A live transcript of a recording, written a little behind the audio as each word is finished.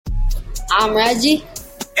I'm Redsy.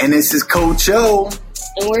 And this is Coach O.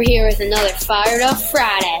 And we're here with another Fired Up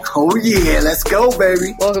Friday. Oh, yeah. Let's go,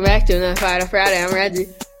 baby. Welcome back to another Fired Up Friday. I'm Redsy.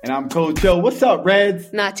 And I'm Coach O. What's up,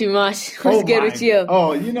 Reds? Not too much. What's good with you?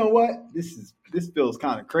 Oh, you know what? This feels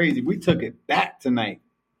kind of crazy. We took it back tonight.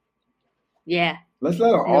 Yeah. Let's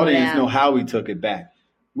let our audience know how we took it back.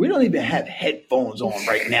 We don't even have headphones on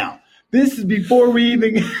right now. This is before we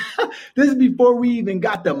even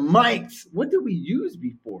got the mics. What did we use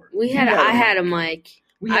before? I had a mic.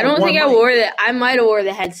 I don't think I wore that. I might have wore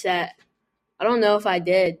the headset. I don't know if I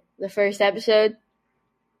did the first episode.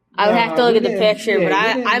 I would have to look at the picture, but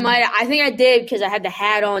I think I did because I had the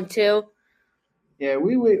hat on too. Yeah,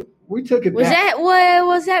 we took it back.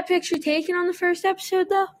 Was that picture taken on the first episode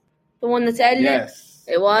though? The one that's edited? Yes.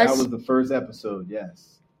 It was? That was the first episode,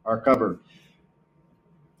 yes. Our cover.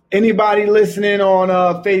 Anybody listening on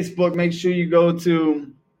Facebook, make sure you go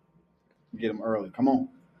to get them early. Come on.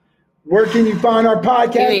 Where can you find our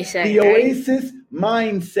podcast? Give me a second, The Oasis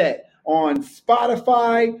Mindset on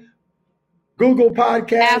Spotify, Google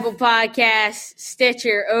Podcasts, Apple Podcasts,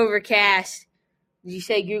 Stitcher, Overcast. Did you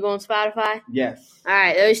say Google and Spotify? Yes. All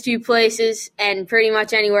right, those two places and pretty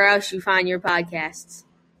much anywhere else you find your podcasts.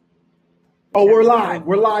 Oh, we're live.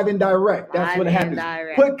 We're live and direct. That's what happens.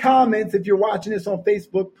 Direct. Put comments if you're watching this on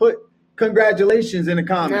Facebook. Put congratulations in the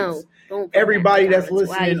comments. No, don't. Everybody that's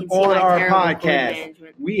listening on our podcast,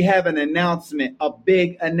 we have an announcement, a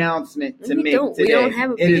big announcement to make today. We don't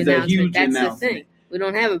have a big announcement. It is a huge announcement. That's the thing. We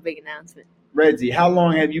don't have a big announcement. Redsy, how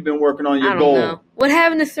long have you been working on your goal? I don't know. What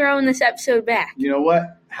happened to throwing this episode back? You know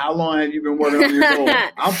what? How long have you been working on your goal?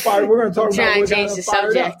 I'm fired. We're going to talk about trying to change the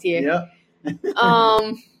subject here.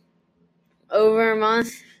 Yeah. Over a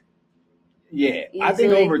month? Yeah. Easily. I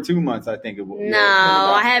think over 2 months, I think it will. No,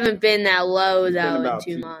 I haven't been that low, though, in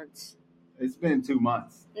 2 months. It's been 2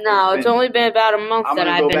 months. It's only been about a month that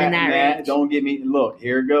I've been in that range. Don't get me. Look,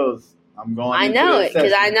 here it goes. I'm going I know it,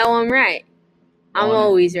 because I know I'm right. I'm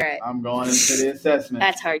always right. I'm going into the assessment.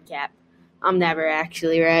 That's hard cap. I'm never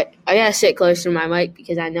actually right. I got to sit closer to my mic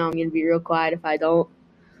because I know I'm going to be real quiet if I don't.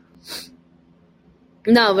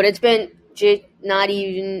 No, but it's been not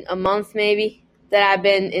even a month maybe that I've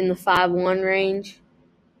been in the 5-1 range.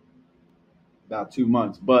 About 2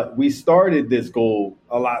 months. But we started this goal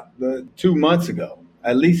 2 months ago.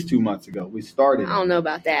 At least 2 months ago. We started. I don't know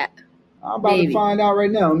about that. I'm about to find out right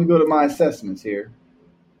now. Let me go to my assessments here.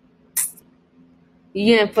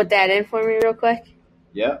 You going to put that in for me real quick?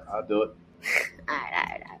 Yeah, I'll do it. All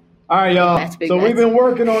right, y'all. So we've been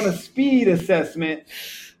working on a speed assessment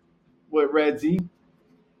with Redsy.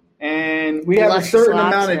 And we have a certain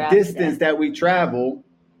amount of distance that we travel.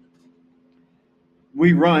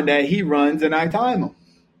 We run, that he runs, and I time him.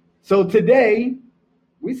 So today,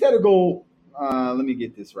 we set a goal. Let me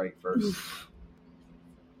get this right first.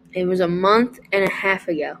 It was a month and a half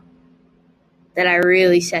ago that I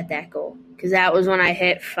really set that goal. Because that was when I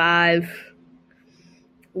hit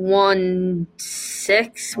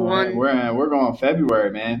 5.16. We're going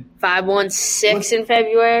February, man. 5.16 in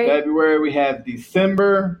February. February, we have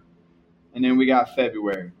December, and then we got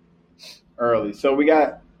February early. So we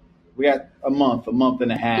got a month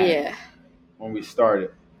and a half. Yeah. When we started.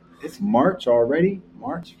 It's March already?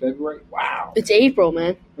 March, February? Wow. It's April,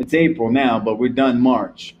 man. It's April now, but we're done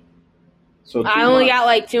March. So I only got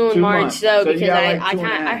like 2 in March, though, because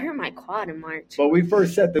I hurt my quad in March. But we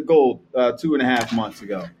first set the goal 2.5 months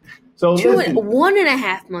ago. So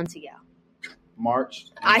 1.5 months ago. March.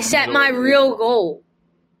 I set my real goal.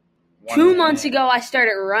 2 months ago, I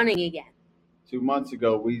started running again. 2 months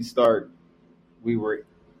ago, we were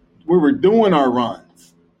doing our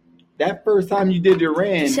runs. That first time you did your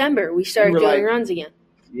run, December, we started doing runs again.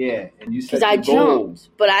 Yeah, and you set the goal. Because I jumped,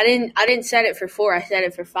 but I didn't set it for 4. I set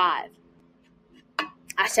it for 5.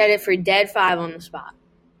 I set it for dead 5 on the spot.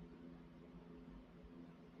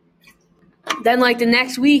 Then, like, the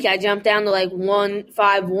next week, I jumped down to, like,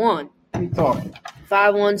 1.51. What are you talking?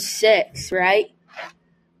 5.16, right?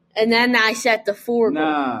 And then I set the 4 goal.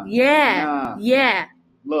 Nah. Yeah.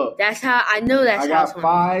 Look. That's how I know that's how it's I got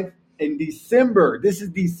 5 in December. This is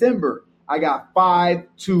December. I got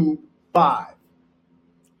 5.25.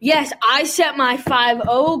 Yes, I set my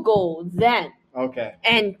 5.0 goal then. Okay.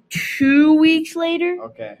 And 2 weeks later,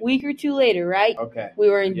 week or two later, right? Okay. We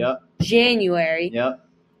were in January. Yep.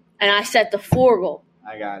 And I set the 4 goal.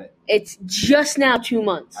 I got it. It's just now 2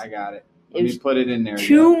 months. I got it. Let me put it in there.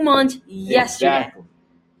 2 months yesterday. Exactly.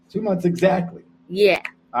 2 months exactly. Yeah.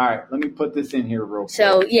 All right. Let me put this in here real quick.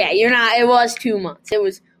 So, yeah, it was 2 months. It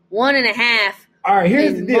was 1.5 All right,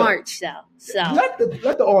 here's the deal. March, though. So let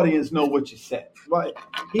the audience know what you set. Right?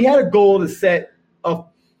 He had a goal to set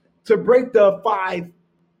to break the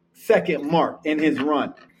second mark in his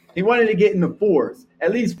run. He wanted to get in the 4s,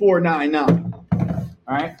 at least 4.99.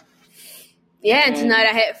 All right. Yeah, and tonight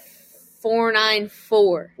I hit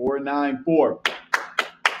 4.94. 4.94.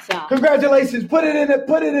 So congratulations! Put it in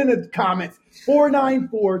the comments.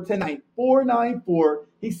 4.94 tonight. 4.94.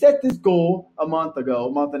 He set this goal a month and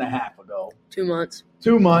a half ago. 2 months.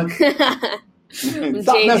 2 months.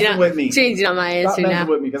 Stop messing with me. Changing on my answer now. Stop messing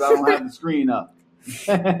with me because I don't have the screen up.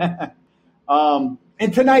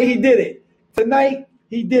 And tonight he did it. Tonight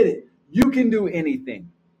he did it. You can do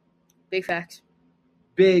anything. Big facts.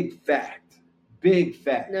 Big fact. Big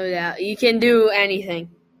fact. No doubt. You can do anything.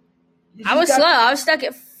 I was slow. I was stuck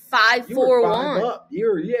at 5.41. You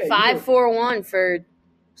were 5.41 for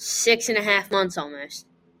 6.5 months almost.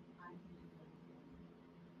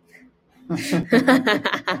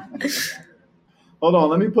 Hold on,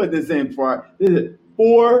 let me put this in for this is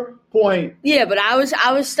 4 point. Yeah, but I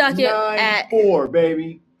was stuck at 4,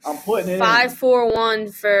 baby. I'm putting it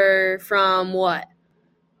 5.41 from what?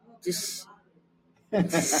 Just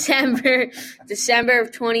December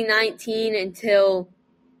of 2019 until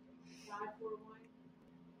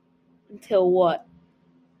what?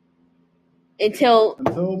 Until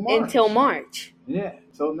March. Yeah.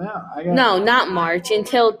 So now not March,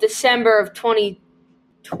 until December of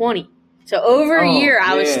 2020. So over a year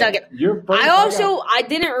I was stuck at. I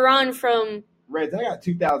didn't run from. Reds, I got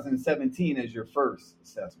 2017 as your first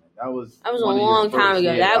assessment. That was a long time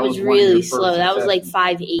ago. Yeah, that was really slow. That was like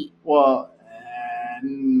 5.8. Well,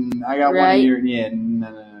 I got 1 year. Yeah,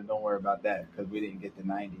 no, don't worry about that because we didn't get the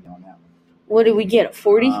 90 on that one. What did we get? A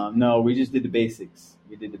 40? No, we just did the basics.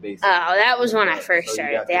 We did the basics. Oh, that was when I first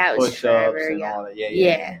started. That was forever ago. All that.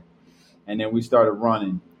 Yeah. And then we started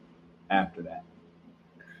running after that.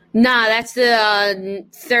 Nah, that's the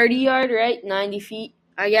 30-yard, right? 90 feet,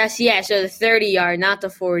 I guess. Yeah, so the 30-yard, not the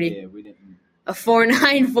 40. Yeah, we didn't. A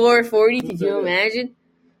 4.94 40. Could you imagine?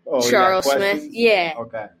 Oh, Charles Smith. Yeah.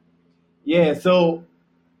 Okay. Yeah. So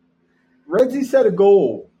Redsy set a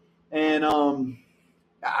goal, and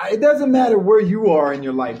it doesn't matter where you are in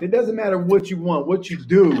your life. It doesn't matter what you want, what you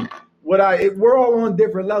do. We're all on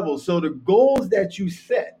different levels. So the goals that you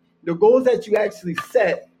set, the goals that you actually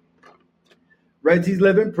set. Redsy's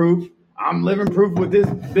living proof. I'm living proof with this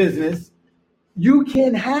business. You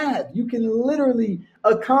can literally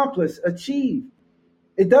accomplish, achieve.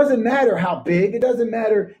 It doesn't matter how big. It doesn't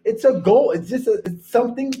matter. It's a goal. It's just it's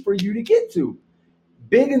something for you to get to.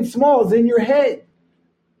 Big and small is in your head.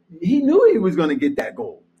 He knew he was going to get that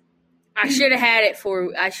goal. I should have had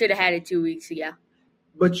it 2 weeks ago.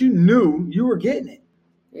 But you knew you were getting it.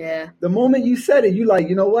 Yeah. The moment you said it, you like,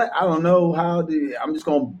 you know what? I don't know I'm just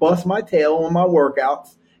going to bust my tail on my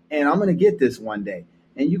workouts, and I'm going to get this one day.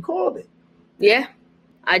 And you called it. Yeah,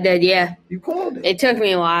 I did, yeah. You called it. It took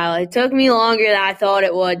me a while. It took me longer than I thought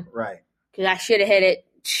it would. Right. Because I should have hit it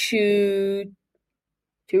two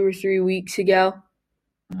or 3 weeks ago.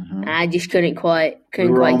 Mm-hmm. And I just couldn't quite get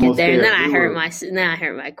there. And then I hurt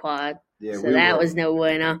my quad. Yeah, so that was no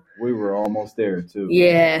bueno. We were almost there too.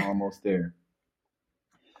 Yeah. Almost there.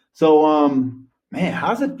 So, man,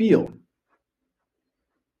 how's it feel?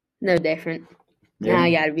 No different. Yeah. Now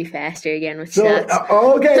I got to be faster again, which sucks.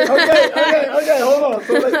 Okay. Hold on.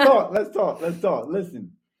 So let's talk.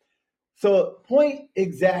 Listen. So, point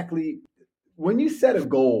exactly, when you set a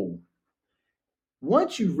goal,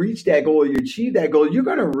 once you reach that goal, you achieve that goal, you're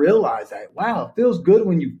going to realize that, wow, it feels good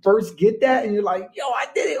when you first get that and you're like, yo, I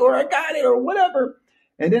did it or I got it or whatever.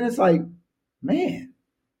 And then it's like, man,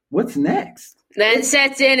 what's next? Then it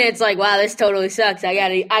sets in. It's like, wow, this totally sucks. I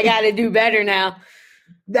gotta do better now.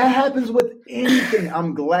 That happens with anything.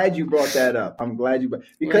 I'm glad you brought that up.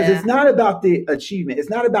 Because it's not about the achievement. It's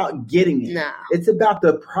not about getting it. No. It's about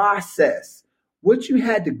the process. What you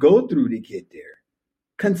had to go through to get there.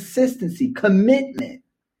 Consistency, commitment,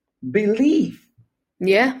 belief.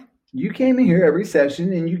 Yeah. You came in here every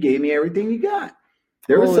session and you gave me everything you got.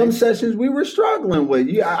 There were some sessions we were struggling with.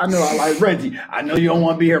 I know I like Redsy. I know you don't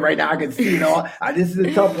want to be here right now. I can see, this is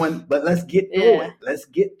a tough one, but let's get through it. Let's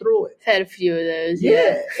get through it. Had a few of those.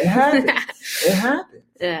 Yeah, it happens. It happens.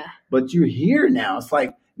 Yeah. But you're here now. It's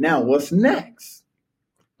like, now what's next?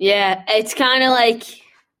 Yeah, it's kind of like,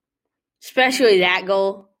 especially that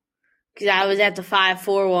goal, because I was at the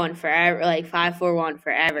 5.41 forever,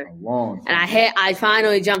 A long time. And I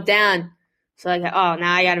finally jumped down. So like, oh,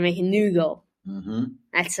 now I got to make a new goal. Mm-hmm.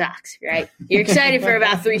 That sucks, right? You're excited for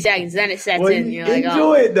about 3 seconds, then it sets in. You're like,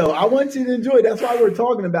 enjoy it, though. I want you to enjoy it. That's why we're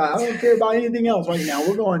talking about it. I don't care about anything else right now.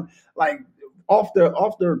 We're going like off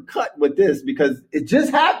the cut with this because it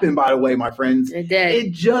just happened, by the way, my friends. It did.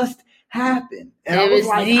 It just happened. And it was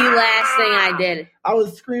like, the last thing I did. I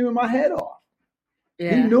was screaming my head off.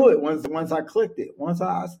 Yeah. He knew it once I clicked it. It was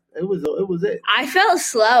it. I felt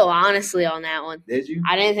slow, honestly, on that one. Did you?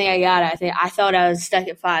 I didn't think I got it. I thought I was stuck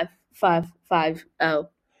at 5.50.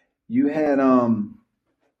 You had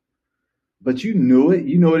but you knew it.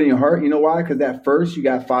 You knew it in your heart. You know why? Because at first you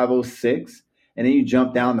got 5.06, and then you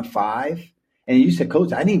jumped down to 5, and you said,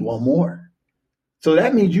 "Coach, I need one more." So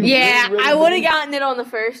that means you. Yeah, really I would have gotten it on the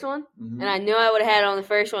first one, Mm-hmm. and I knew I would have had it on the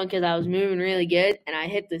first one because I was moving really good, and I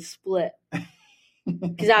hit the split.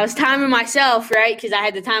 Because I was timing myself, right? Because I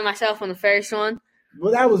had to time myself on the first one.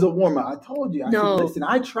 Well, that was a warm-up. I told you. I said, listen,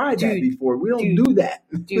 I tried that before. We don't do that.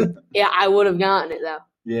 Dude, yeah, I would have gotten it, though.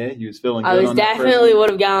 Yeah, you was feeling good I was on that definitely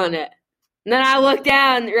would have gotten it. And then I looked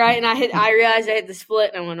down, right, and I realized I hit the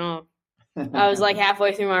split, and I went, oh. I was like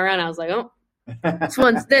halfway through my run. I was like, oh, this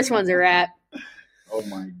one's a wrap. Oh,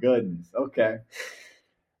 my goodness. Okay.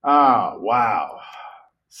 Wow.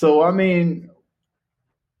 So, I mean,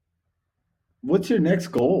 what's your next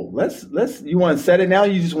goal? Let's. You want to set it now?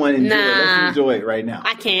 You just want to enjoy it? Let's enjoy it right now.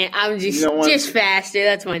 I can't. I'm just faster.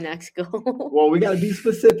 That's my next goal. Well, we got to be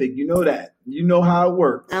specific. You know that. You know how it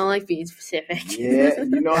works. I don't like being specific. Yeah,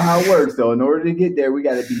 you know how it works. So, in order to get there, we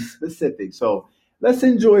got to be specific. So, let's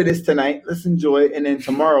enjoy this tonight. Let's enjoy it, and then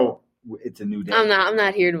tomorrow it's a new day. I'm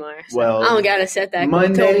not here tomorrow. So well, I don't got to set that goal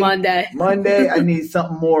until Monday. Monday, I need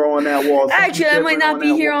something more on that wall. Actually, I might not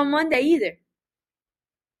be here on Monday either.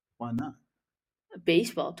 Why not?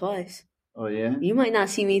 Baseball twice. Oh, yeah? You might not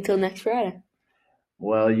see me until next Friday.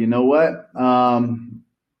 Well, you know what?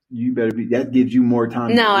 You better be. That gives you more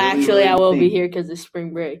time. No, actually, I will be here because of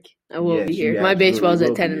spring break. I will be here. My baseball's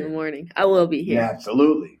at 10 in the morning. I will be here. Yeah,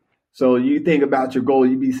 absolutely. So you think about your goal.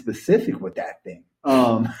 You be specific with that thing.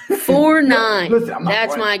 4.9. Listen,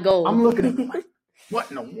 that's my goal. I'm looking at like,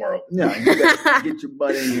 what in the world? Yeah, you better get your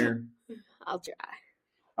butt in here. I'll try.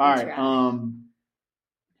 All right.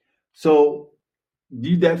 So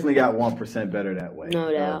you definitely got 1% better that way.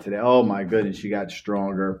 No doubt. Today. Oh my goodness, you got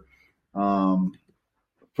stronger.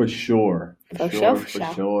 For sure. For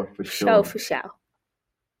sure.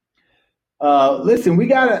 Listen,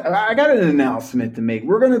 I got an announcement to make.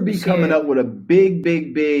 We're going to be coming up with a big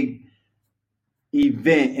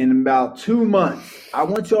event in about 2 months. I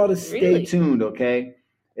want y'all to stay tuned, okay?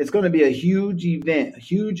 It's going to be a huge event, a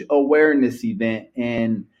huge awareness event,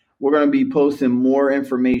 and we're going to be posting more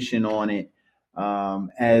information on it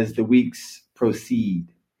as the weeks proceed,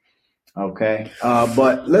 okay?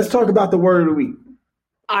 But let's talk about the word of the week.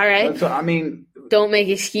 All right. Don't make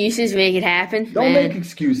excuses, make it happen. Don't make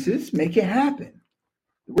excuses, make it happen.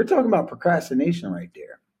 We're talking about procrastination right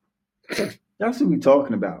there. That's what we're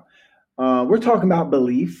talking about. We're talking about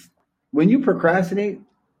belief. When you procrastinate,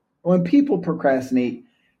 when people procrastinate,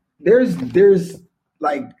 there's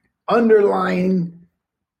like underlying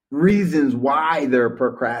reasons why they're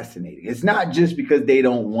procrastinating. It's not just because they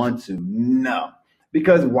don't want to. No.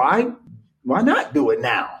 Because why? Why not do it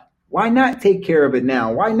now? Why not take care of it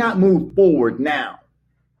now? Why not move forward now?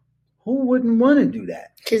 Who wouldn't want to do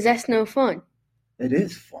that? Because that's no fun. It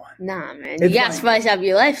is fun. Nah, man. You got to spice up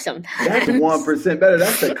your life sometimes. That's 1% better.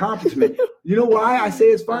 That's the accomplishment. You know why I say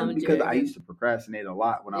it's fun? Because I used to procrastinate a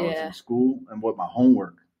lot when I was in school and with my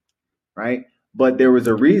homework, right? But there was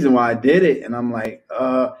a reason why I did it. And I'm like,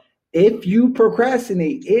 if you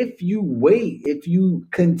procrastinate, if you wait, if you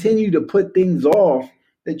continue to put things off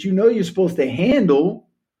that you know you're supposed to handle,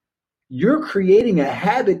 you're creating a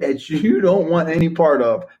habit that you don't want any part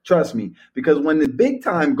of. Trust me, because when the big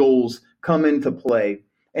time goals come into play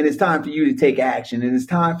and it's time for you to take action and it's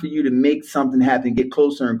time for you to make something happen, get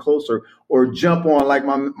closer and closer, or jump on, like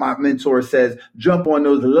my mentor says, jump on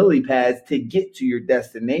those lily pads to get to your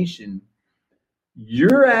destination,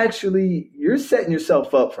 you're setting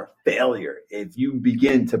yourself up for failure if you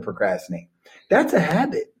begin to procrastinate. That's a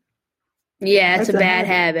habit. Yeah, it's a bad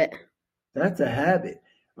habit. That's a habit.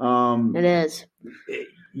 It is.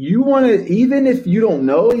 You want to, even if you don't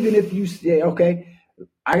know, even if you say, okay,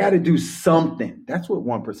 I got to do something. That's what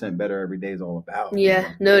 1% better every day is all about.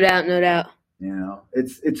 Yeah, no doubt. You know,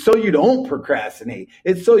 it's so you don't procrastinate.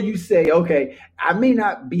 It's so you say, okay, I may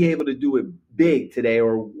not be able to do it big today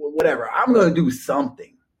or whatever. I'm going to do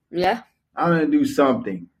something. Yeah. I'm going to do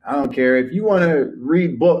something. I don't care if you want to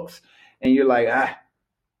read books and you're like,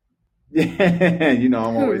 yeah, you know,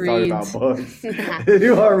 I'm always talking about books. You want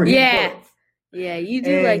to read books. Yeah, you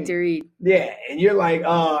do like to read. Yeah, and you're like,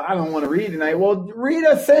 I don't want to read tonight. Well, read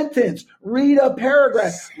a sentence, read a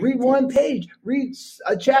paragraph, read one page, read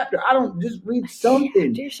a chapter. Just read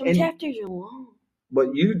something. Some chapters are long.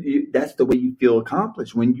 But that's the way you feel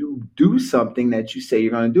accomplished. When you do something that you say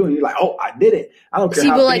you're going to do, and you're like, oh, I did it. I don't care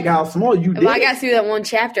how big, how small you did it. If I got through that one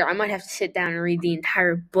chapter, I might have to sit down and read the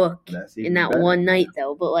entire book in that one night,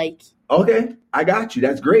 though. But okay, I got you.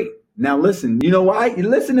 That's great. Now listen, you know why?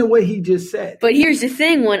 Listen to what he just said. But here's the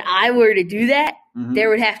thing. When I were to do that, there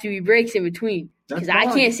would have to be breaks in between. Because I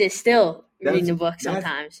can't sit still reading the book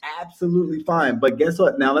sometimes. That's absolutely fine. But guess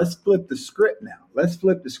what? Now let's flip the script now. Let's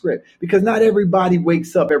flip the script. Because not everybody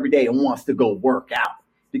wakes up every day and wants to go work out.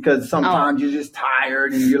 Because sometimes you're just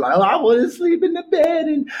tired and you're like, oh, I want to sleep in the bed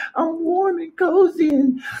and I'm warm and cozy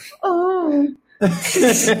and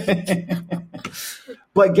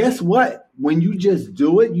But guess what? When you just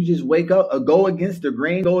do it, you just wake up, go against the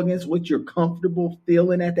grain, go against what you're comfortable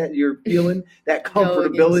feeling you're feeling that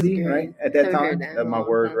comfortability, right? At that time, that's my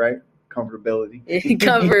word, right? Comfortability.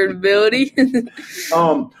 Comfortability.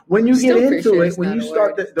 When you get into it, when you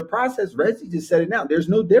start the process, Redsy just said it now. There's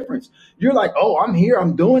no difference. You're like, oh, I'm here,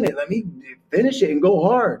 I'm doing it. Let me finish it and go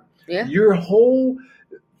hard. Yeah. Your whole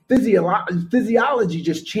physiology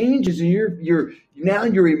just changes, and now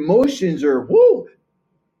your emotions are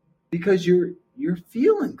because you're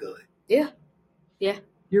feeling good. Yeah.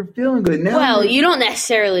 You're feeling good now. Well, you don't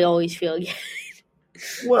necessarily always feel good.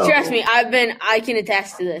 Well, trust me, I can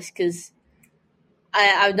attest to this because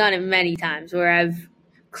I've done it many times where I've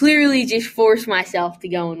clearly just forced myself to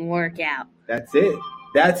go and work out. That's it.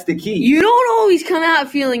 That's the key. You don't always come out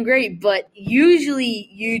feeling great, but usually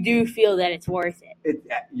you do feel that it's worth it.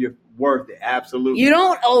 You're worth it, absolutely. You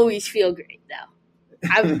don't always feel great, though.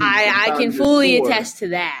 I can fully attest to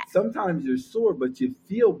that. Sometimes you're sore, but you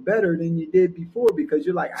feel better than you did before because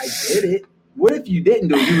you're like, I did it. What if you didn't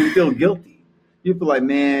do it? You would feel guilty. You feel like,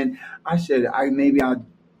 man, maybe I'll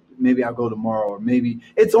go tomorrow, or maybe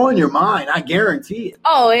it's on your mind. I guarantee it.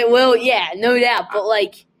 Oh, it will. Yeah, no doubt. But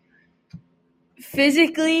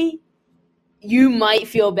physically, you might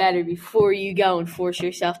feel better before you go and force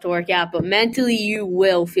yourself to work out, but mentally you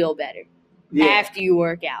will feel better after you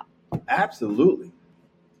work out. Absolutely.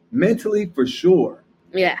 Mentally, for sure.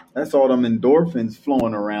 Yeah. That's all them endorphins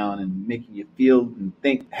flowing around and making you feel and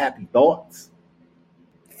think happy thoughts.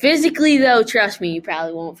 Physically, though, trust me, you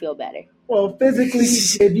probably won't feel better. Well, physically,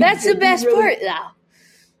 that's the best part, though.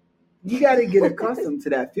 You got to get accustomed to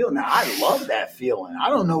that feeling. Now, I love that feeling. I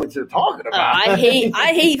don't know what you're talking about. I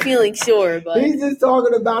hate feeling sore, but he's just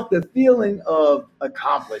talking about the feeling of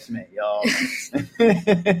accomplishment, y'all.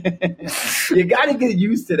 You got to get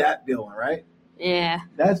used to that feeling, right? Yeah.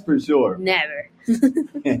 That's for sure. Never.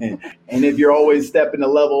 And if you're always stepping the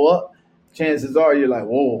level up, chances are you're like,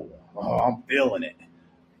 whoa, I'm feeling it.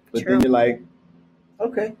 But then you're like,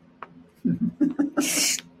 okay.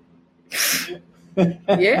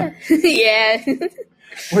 Yeah. Yeah.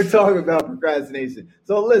 We're talking about procrastination.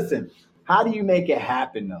 So listen, how do you make it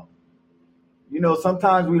happen though?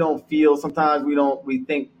 Sometimes we don't feel, sometimes we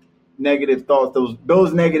think negative thoughts,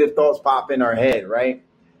 those negative thoughts pop in our head, right?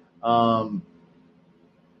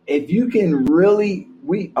 If you can really,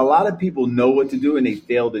 a lot of people know what to do and they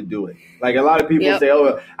fail to do it. Like a lot of people say,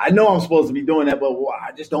 oh, I know I'm supposed to be doing that, but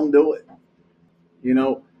I just don't do it.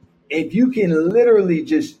 If you can literally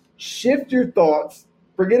just shift your thoughts,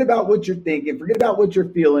 forget about what you're thinking, forget about what you're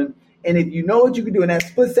feeling. And if you know what you can do in that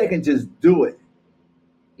split second, just do it.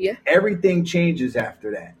 Yeah. Everything changes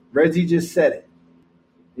after that. Redsy just said it.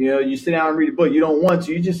 You sit down and read a book. You don't want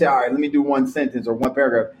to. You just say, all right, let me do one sentence or one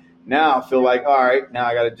paragraph. Now I feel like, all right, now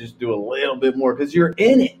I got to just do a little bit more because you're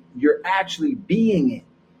in it. You're actually being it.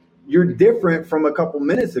 You're different from a couple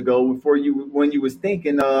minutes ago when you was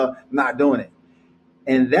thinking not doing it.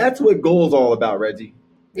 And that's what goals all about, Redsy.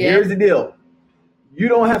 Yeah. Here's the deal. You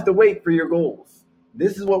don't have to wait for your goals.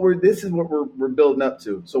 This is what we're building up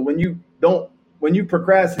to. So when you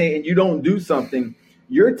procrastinate and you don't do something,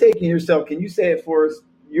 you're taking yourself, can you say it for us?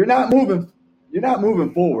 You're not moving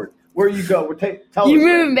forward. Where you go? You're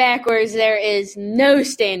moving backwards. There is no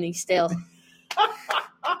standing still.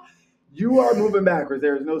 You are moving backwards.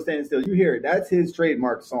 There is no standing still. You hear it. That's his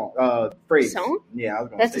trademark phrase. Song? Yeah, I was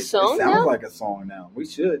going to say. That's a song now? It sounds now? like a song now. We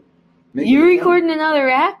should. You recording another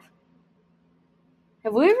rap?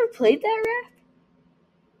 Have we ever played that rap?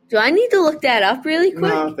 Do I need to look that up really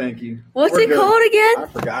quick? No, thank you. What's it called again? I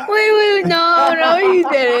forgot. Wait. No, you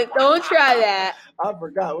didn't. Don't try that. I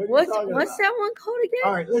forgot. What's that one called again?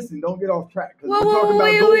 All right, listen, don't get off track.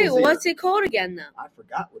 Wait. What's it called again, though? I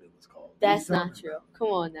forgot what it was called. That's not true. Come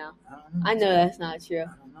on now. I know that's not true.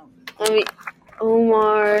 I don't know.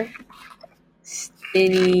 Omar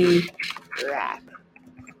Stinny Rap.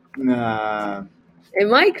 Nah. It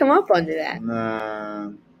might come up under that.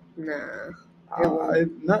 Nah. Nah.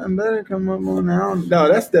 Nothing better come up on now. No,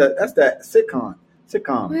 that's that sitcom.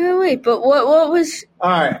 Sitcom. Wait, but what was? All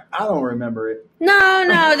right, I don't remember it. No,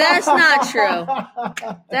 that's not true.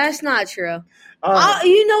 That's not true.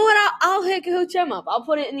 You know what? I'll hit Coach M up. I'll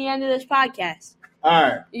put it in the end of this podcast. All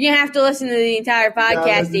right. You're going to have to listen to the entire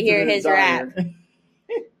podcast to hear his rap.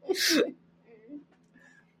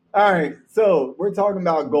 All right, so we're talking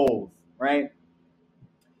about goals, right?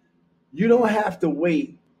 You don't have to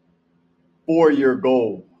wait for your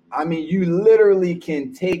goal. I mean, you literally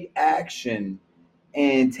can take action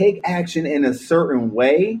and take action in a certain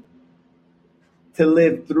way to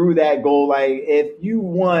live through that goal. Like if you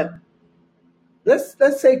want, let's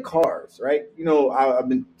say cars, right? You know, I've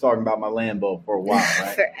been talking about my Lambo for a while,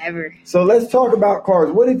 right? Forever. So let's talk about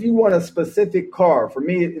cars. What if you want a specific car? For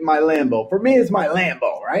me, it's my Lambo. For me, it's my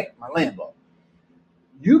Lambo, right? My Lambo.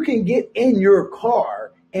 You can get in your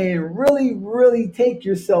car and really, really take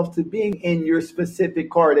yourself to being in your specific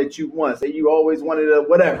car that you want. Say you always wanted a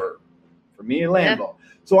whatever. For me, a Lambo. Yeah.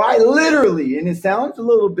 So I literally, and it sounds a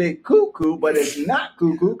little bit cuckoo, but it's not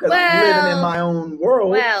cuckoo because I'm living in my own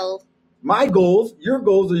world. Well, my goals, your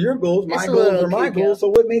goals are your goals. My goals are my goals. So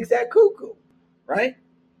what makes that cuckoo, right?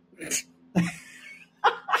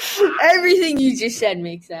 Everything you just said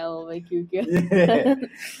makes that a little bit cuckoo. Yeah.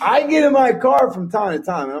 I get in my car from time to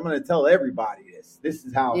time, and I'm going to tell everybody this. This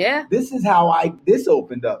is how this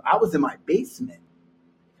opened up. I was in my basement.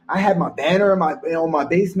 I had my banner on my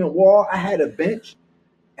basement wall. I had a bench,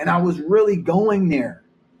 and I was really going there.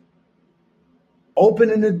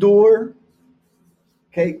 Opening the door,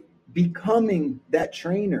 okay, becoming that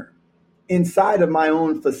trainer inside of my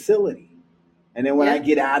own facility. And then when I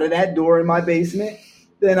get out of that door in my basement,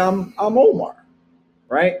 then I'm Omar,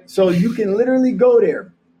 right? So you can literally go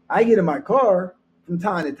there. I get in my car from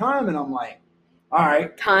time to time, and I'm like, all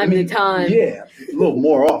right. Time to time. Yeah, a little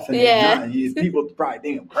more often than not. People probably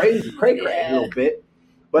think I'm crazy a little bit.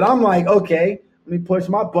 But I'm like, okay, let me push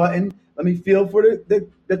my button. Let me feel for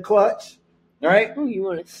the clutch, right? Oh, you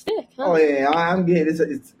want a stick, huh? Oh, yeah, I'm getting it's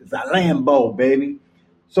a Lambo, baby.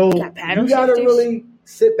 So you got to really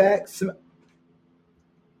sit back.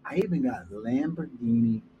 I even got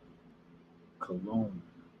Lamborghini cologne.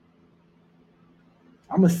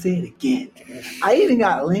 I'm going to say it again. I even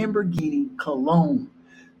got Lamborghini cologne.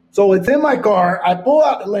 So it's in my car. I pull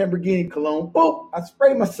out the Lamborghini cologne. Boop. I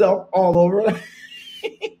spray myself all over.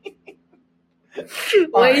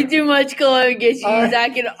 Way too much cologne gets used. I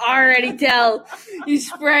can already tell. You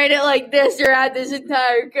sprayed it like this throughout this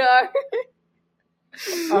entire car.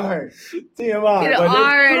 All right. TMI. You can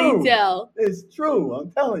already tell. It's true.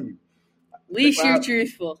 I'm telling you. At least you're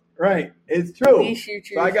truthful. Right. It's true. At least you're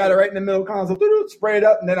truthful. So I got it right in the middle of the console. Spray it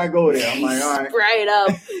up, and then I go there. I'm like, all right. Spray it up.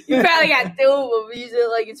 You probably got two of them. Use it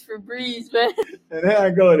like it's Febreze, man. And then I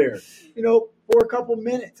go there. You know, for a couple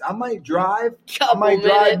minutes. I might drive.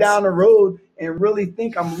 Drive down the road and really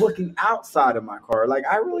think I'm looking outside of my car. Like,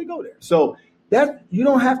 I really go there. So that you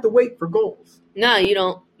don't have to wait for goals. No, you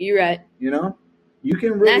don't. You're right. You know? You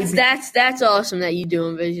can really that's awesome that you do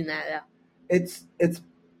envision that. Yeah. It's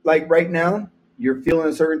like right now, you're feeling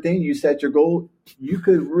a certain thing, you set your goal. You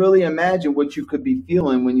could really imagine what you could be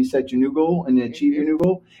feeling when you set your new goal and then achieve your new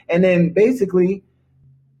goal. And then basically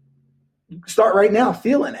start right now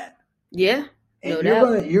feeling that. Yeah. And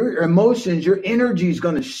your emotions, your energy is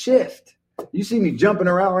gonna shift. You see me jumping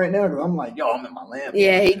around right now because I'm like, yo, I'm in my Lambo.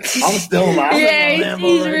 Yeah, I'm still in my Lambo.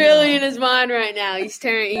 He's really in his mind right now. He's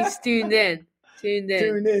tuned in. Tuned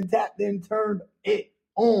in, tapped in, turned it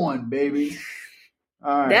on, baby.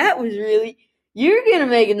 All right. That was really... You're going to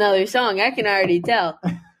make another song. I can already tell.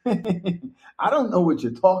 I don't know what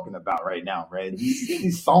you're talking about right now, Red.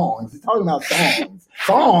 These songs. You're talking about songs.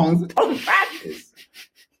 Songs? We're talking practice.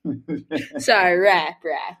 Sorry, rap.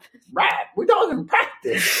 We're talking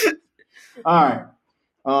practice. All right.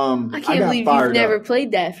 I can't believe you've never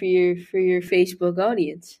played that for your Facebook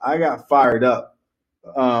audience. I got fired up.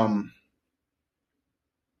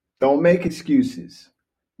 Don't make excuses.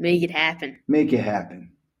 Make it happen. Make it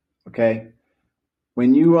happen. Okay?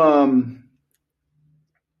 When you I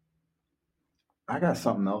got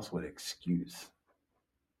something else with excuse.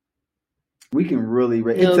 We can really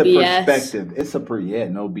it's a BS. Perspective. It's no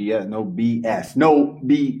BS. No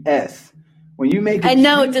BS. When you make I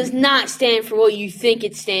know it does not stand for what you think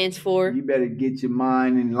it stands for. You better get your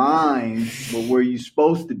mind in line with where you're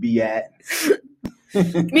supposed to be at.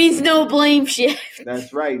 Means no blame shift.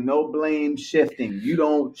 That's right. No blame shifting. You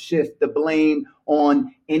don't shift the blame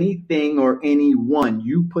on anything or anyone.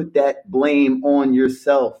 You put that blame on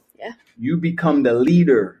yourself. Yeah. You become the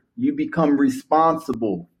leader. You become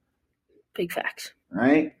responsible. Big facts.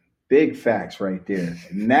 Right? Big facts right there.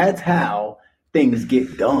 And that's how things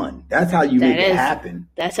get done. That's how you make it happen.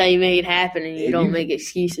 That's how you make it happen, and you don't make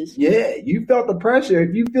excuses. Yeah, you felt the pressure.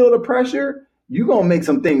 If you feel the pressure, you're going to make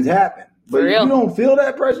some things happen. But if you don't feel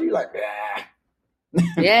that pressure, you're like,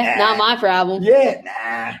 yeah, not my problem. Yeah,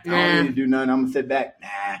 I don't need to do nothing. I'm going to sit back.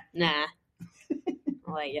 Nah. I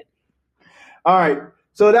like it. All right.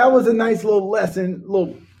 So that was a nice little lesson,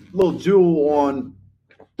 little jewel on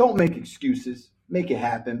don't make excuses. Make it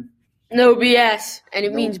happen. No BS. And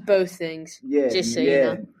it means both things. Yeah. Just so you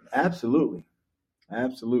know. Absolutely.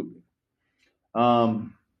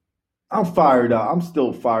 I'm fired up. I'm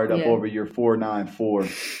still fired up over your 494.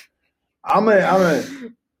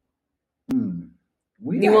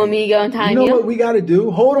 You want me to go and time you? You know what we got to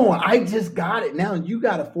do? Hold on. I just got it. Now you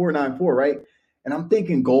got a 494, right? And I'm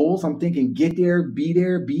thinking goals. I'm thinking get there, be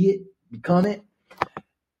it, become it.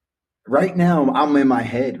 Right now, I'm in my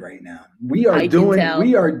head right now. We are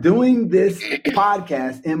doing this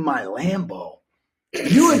podcast in my Lambo.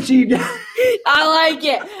 You achieved I like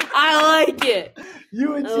it.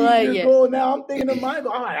 You achieved your goal. Now I'm thinking of my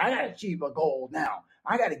goal. All right, I got to achieve a goal now.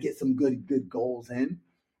 I got to get some good goals in.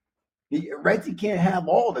 Redsy can't have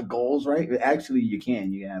all the goals, right? Actually, you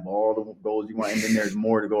can. You can have all the goals you want, and then there's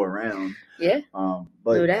more to go around. Yeah.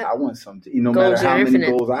 But I want some. No matter how many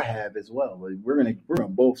goals I have as well, but we're gonna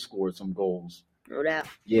both score some goals. No doubt.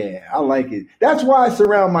 Yeah, I like it. That's why I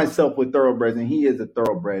surround myself with thoroughbreds, and he is a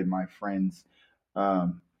thoroughbred, my friends.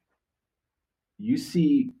 You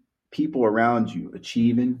see people around you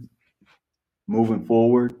achieving, moving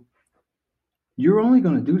forward. You're only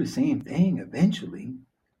going to do the same thing eventually.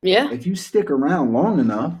 Yeah. If you stick around long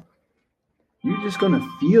enough, you're just going to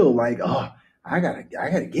feel like, oh, I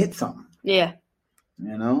gotta get something. Yeah.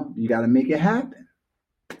 You got to make it happen.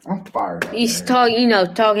 I'm fired up. He's talking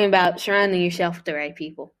about surrounding yourself with the right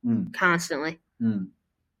people constantly.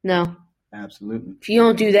 No. Absolutely. If you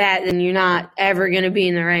don't do that, then you're not ever going to be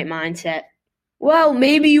in the right mindset. Well,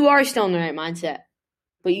 maybe you are still in the right mindset,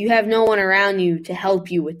 but you have no one around you to help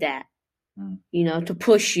you with that. To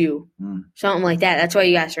push you, something like that. That's why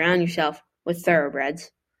you got to surround yourself with thoroughbreds.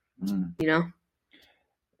 And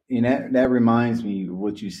that reminds me of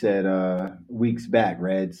what you said weeks back,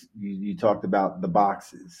 Reds. You talked about the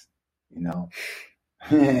boxes.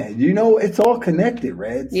 It's all connected,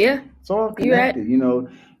 Reds. Yeah, it's all connected. Right.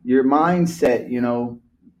 Your mindset.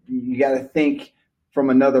 You got to think from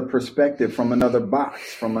another perspective, from another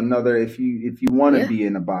box, from another. If you want to be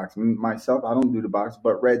in a box, myself, I don't do the box,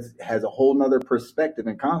 but Reds has a whole nother perspective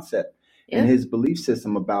and concept in his belief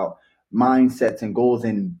system about mindsets and goals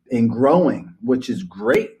and growing, which is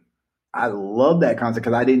great. I love that concept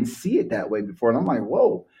because I didn't see it that way before. And I'm like,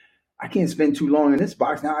 whoa, I can't spend too long in this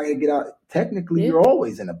box. Now I got to get out. Technically, you're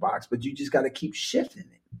always in a box, but you just got to keep shifting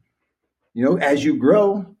it. As you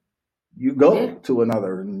grow, you go to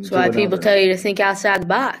another. That's why people tell you to think outside the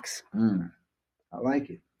box. I like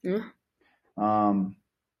it. Yeah. All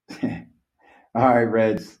right,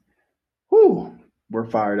 Reds. Whew, we're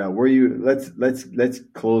fired up. Let's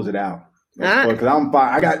close it out. Because I'm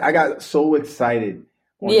fired. I got so excited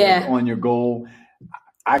on your goal.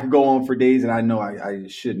 I could go on for days, and I know I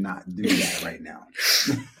should not do that right now.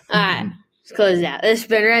 All right, let's close it out. This has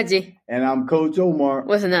been Redsy. And I'm Coach Omar.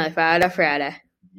 With another Fired Up Friday.